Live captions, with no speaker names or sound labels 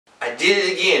I did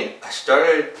it again. I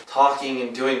started talking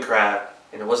and doing crap,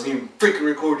 and it wasn't even freaking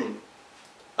recording.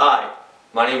 Hi,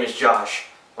 my name is Josh.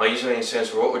 My username stands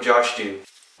for What Would Josh Do?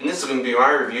 And this is going to be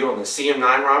my review on the CM9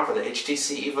 ROM for the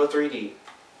HTC Evo 3D.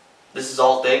 This is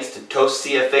all thanks to Toast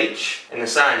CFH and the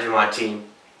CyanogenMod team.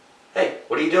 Hey,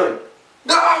 what are you doing?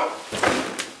 No!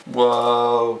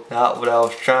 Whoa, not what I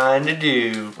was trying to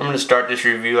do. I'm going to start this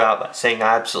review out by saying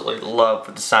I absolutely love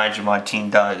what the CyanogenMod team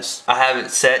does. I have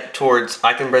it set towards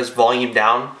I can press volume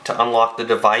down to unlock the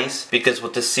device because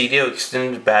with the CDO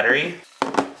extended battery,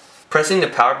 pressing the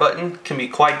power button can be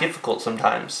quite difficult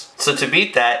sometimes. So to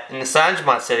beat that, in the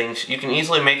CyanogenMod settings, you can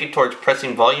easily make it towards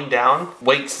pressing volume down,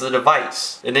 waits the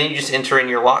device, and then you just enter in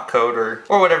your lock code or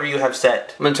whatever you have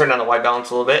set. I'm going to turn down the white balance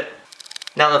a little bit.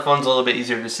 Now the phone's a little bit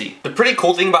easier to see. The pretty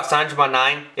cool thing about CyanogenMod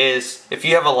 9 is if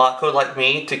you have a lock code like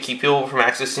me to keep people from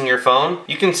accessing your phone,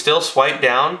 you can still swipe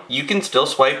down. You can still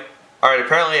swipe. Alright,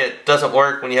 apparently it doesn't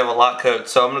work when you have a lock code,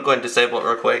 so I'm going to go ahead and disable it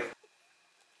real quick.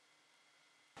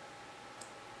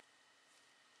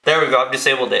 There we go, I've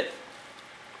disabled it.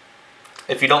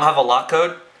 If you don't have a lock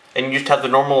code and you just have the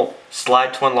normal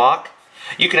slide to unlock,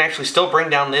 you can actually still bring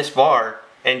down this bar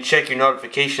and check your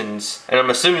notifications. And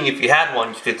I'm assuming if you had one,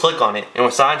 you could click on it. And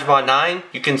with CyanogenMod 9,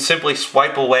 you can simply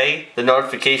swipe away the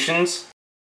notifications.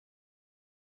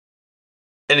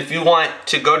 And if you want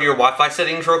to go to your Wi-Fi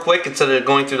settings real quick, instead of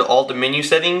going through all the menu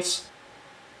settings,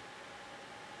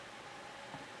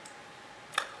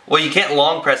 well, you can't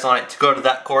long press on it to go to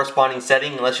that corresponding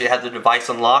setting unless you have the device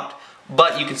unlocked.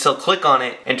 But you can still click on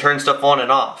it and turn stuff on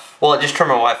and off. Well, it just turned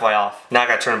my Wi-Fi off. Now I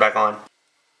gotta turn it back on.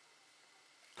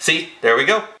 See, there we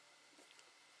go.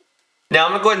 Now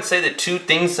I'm going to go ahead and say the two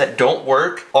things that don't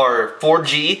work are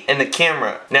 4G and the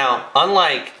camera. Now,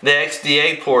 unlike the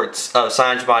XDA ports of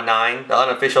CyanogenMod 9, the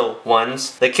unofficial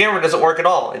ones, the camera doesn't work at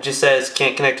all. It just says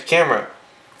can't connect to camera.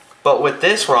 But with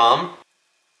this ROM,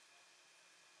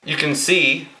 you can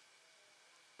see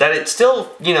that it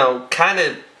still, kind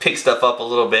of picks stuff up a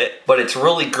little bit, but it's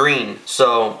really green.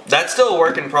 So that's still a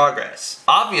work in progress.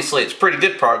 Obviously, it's pretty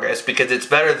good progress because it's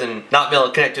better than not being able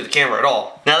to connect to the camera at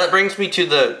all. Now that brings me to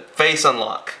the face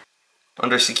unlock.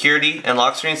 Under security and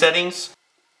lock screen settings,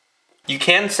 you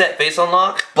can set face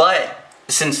unlock, but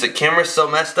since the camera's so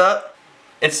messed up,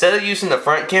 instead of using the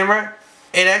front camera,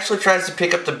 it actually tries to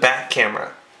pick up the back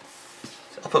camera.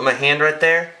 So I'll put my hand right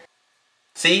there.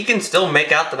 See, you can still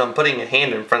make out that I'm putting a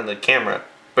hand in front of the camera,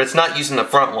 but it's not using the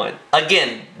front one.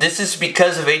 Again, this is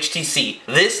because of HTC.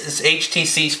 This is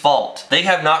HTC's fault. They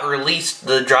have not released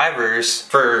the drivers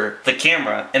for the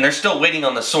camera, and they're still waiting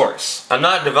on the source. I'm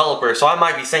not a developer, so I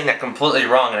might be saying that completely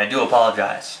wrong, and I do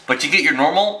apologize. But you get your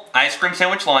normal ice cream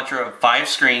sandwich launcher of 5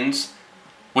 screens.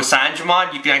 With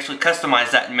CyanogenMod, you can actually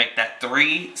customize that and make that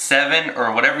 3, 7,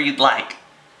 or whatever you'd like.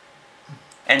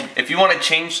 And if you want to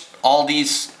change all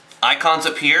these icons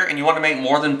up here and you want to make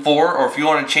more than 4, or if you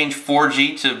want to change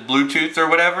 4G to Bluetooth or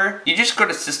whatever, you just go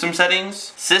to System Settings,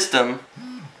 System,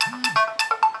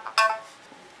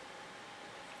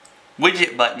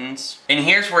 Widget Buttons, and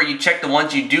here's where you check the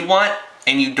ones you do want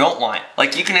and you don't want.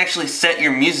 Like, you can actually set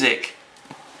your music.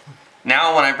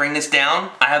 Now when I bring this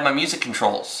down, I have my music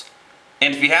controls.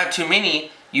 And if you have too many,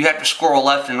 you have to scroll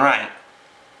left and right.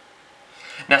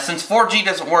 Now since 4G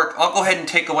doesn't work, I'll go ahead and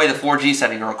take away the 4G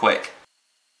setting real quick.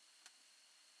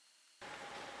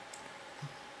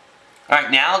 Alright,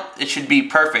 now it should be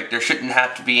perfect. There shouldn't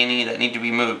have to be any that need to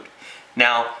be moved.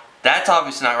 Now, that's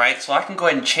obviously not right, so I can go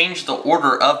ahead and change the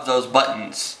order of those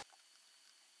buttons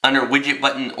under widget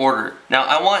button order. Now,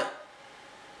 I want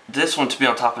this one to be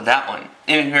on top of that one.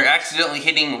 And if you're accidentally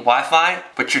hitting Wi-Fi,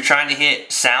 but you're trying to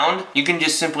hit sound, you can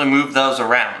just simply move those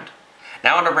around.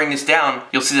 Now when I bring this down,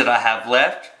 you'll see that I have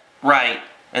left, right,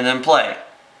 and then play.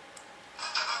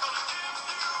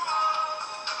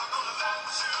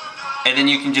 And then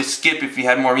you can just skip if you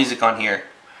had more music on here.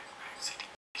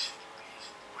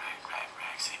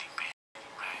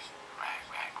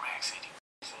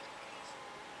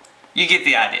 You get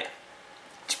the idea.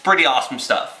 It's pretty awesome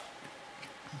stuff.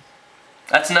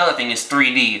 That's another thing is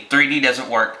 3D. 3D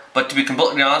doesn't work. But to be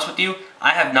completely honest with you,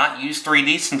 I have not used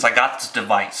 3D since I got this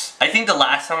device. I think the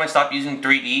last time I stopped using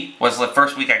 3D was the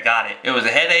first week I got it. It was a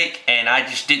headache and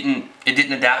it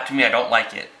didn't adapt to me. I don't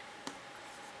like it.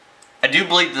 I do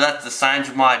believe that's the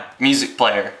CyanogenMod music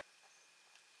player.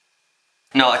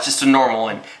 No, it's just a normal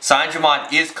one.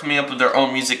 CyanogenMod is coming up with their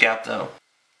own music app though.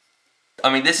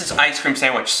 I mean, this is ice cream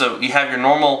sandwich, so you have your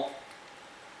normal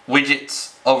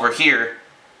widgets over here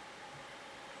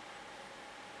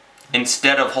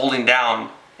instead of holding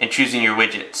down and choosing your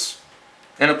widgets.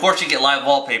 And of course you get live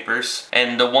wallpapers,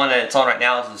 and the one that it's on right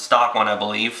now is the stock one, I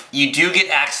believe. You do get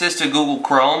access to Google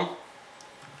Chrome,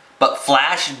 but But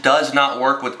Flash does not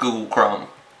work with Google Chrome,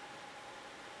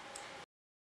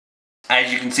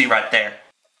 as you can see right there.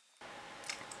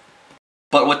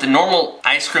 But with the normal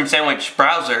ice cream sandwich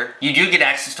browser, you do get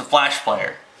access to Flash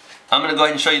Player. I'm going to go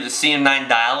ahead and show you the CM9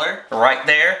 dialer right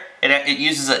there. It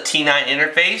uses a T9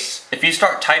 interface. If you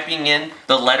start typing in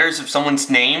the letters of someone's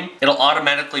name, it'll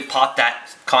automatically pop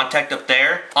that contact up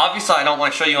there. Obviously, I don't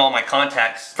want to show you all my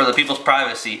contacts for the people's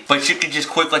privacy, but you could just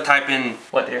quickly type in,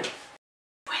 what there?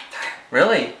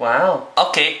 Really? Wow.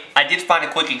 Okay, I did find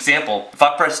a quick example. If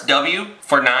I press W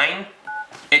for 9,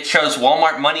 it shows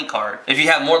Walmart money card. If you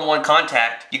have more than one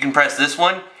contact, you can press this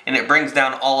one and it brings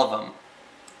down all of them.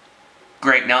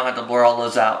 Great, now I have to blur all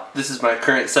those out. This is my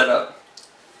current setup.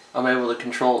 I'm able to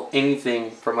control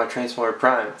anything from my Transformer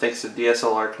Prime thanks to the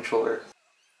DSLR controller.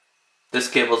 This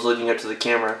cable is leading up to the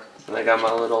camera, and I got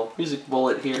my little music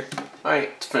bullet here. Alright,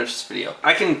 let's finish this video.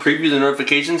 I can preview the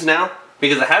notifications now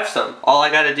because I have some. All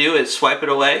I gotta do is swipe it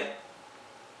away,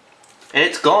 and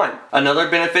it's gone. Another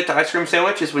benefit to Ice Cream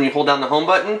Sandwich is when you hold down the home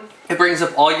button, it brings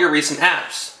up all your recent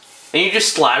apps, and you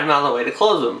just slide them out of the way to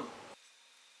close them.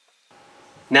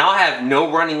 Now I have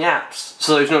no running apps,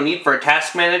 so there's no need for a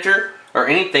task manager or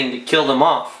anything to kill them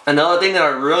off. Another thing that I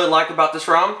really like about this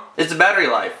ROM is the battery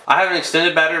life. I have an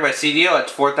extended battery by CDO at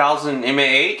 4000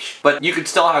 mAh, but you could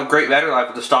still have great battery life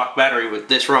with a stock battery with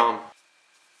this ROM.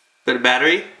 Go to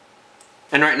battery,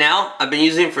 and right now I've been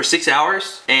using it for 6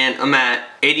 hours and I'm at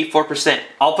 84%.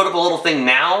 I'll put up a little thing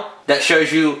now that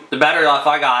shows you the battery life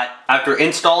I got after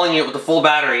installing it with a full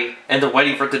battery and then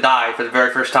waiting for it to die for the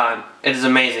very first time. It is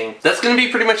amazing. That's going to be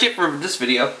pretty much it for this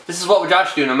video. This is what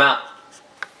Josh doing. I'm out.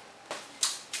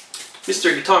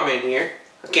 Mr. Guitar Man here.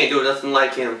 I can't do nothing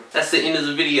like him. That's the end of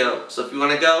the video. So if you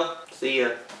want to go, see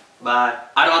ya. Bye.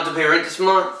 I don't have to pay rent this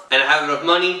month, and I have enough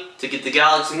money to get the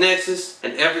Galaxy Nexus,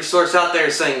 and every source out there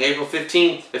is saying April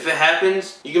 15th. If it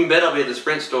happens, you can bet I'll be at the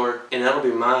Sprint store, and that'll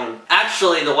be mine.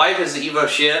 Actually, the wife has the Evo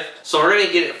Shift, so we're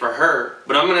gonna get it for her,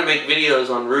 but I'm gonna make videos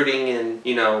on rooting and,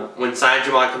 you know, when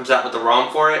CyanogenMod comes out with the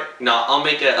ROM for it, you know, I'll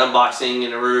make an unboxing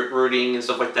and a rooting and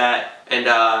stuff like that. And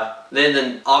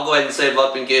then I'll go ahead and save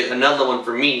up and get another one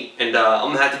for me. And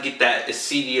I'm gonna have to get that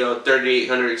CDO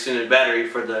 3800 extended battery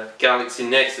for the Galaxy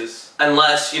Nexus.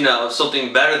 Unless, you know,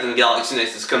 something better than the Galaxy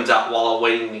Nexus comes out while I'm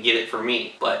waiting to get it for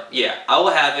me. But yeah, I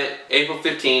will have it April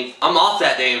 15th. I'm off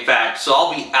that day, in fact, so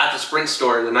I'll be at the Sprint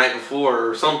store the night before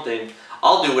or something.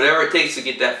 I'll do whatever it takes to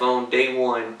get that phone day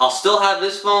one. I'll still have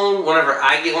this phone whenever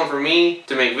I get one for me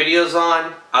to make videos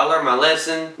on. I learned my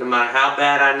lesson. No matter how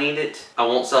bad I need it, I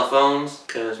won't sell phones,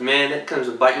 because man, that comes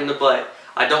to bite me in the butt.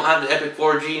 I don't have the Epic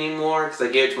 4G anymore because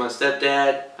I gave it to my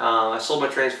stepdad. I sold my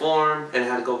Transform and I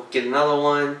had to go get another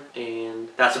one, and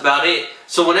that's about it.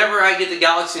 So whenever I get the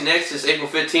Galaxy Nexus April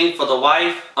 15th for the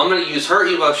wife, I'm going to use her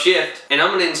Evo Shift, and I'm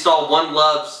going to install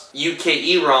OneLove's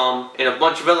UKE ROM and a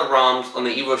bunch of other ROMs on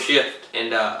the Evo Shift.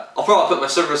 And I'll probably put my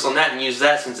service on that and use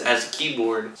that as a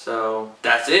keyboard. So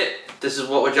that's it. This is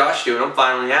what Josh doing. I'm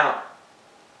finally out.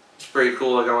 It's pretty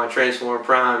cool. I got my Transformer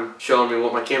Prime showing me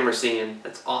what my camera's seeing.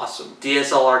 That's awesome.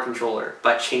 DSLR controller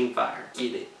by Chainfire.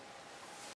 Get it.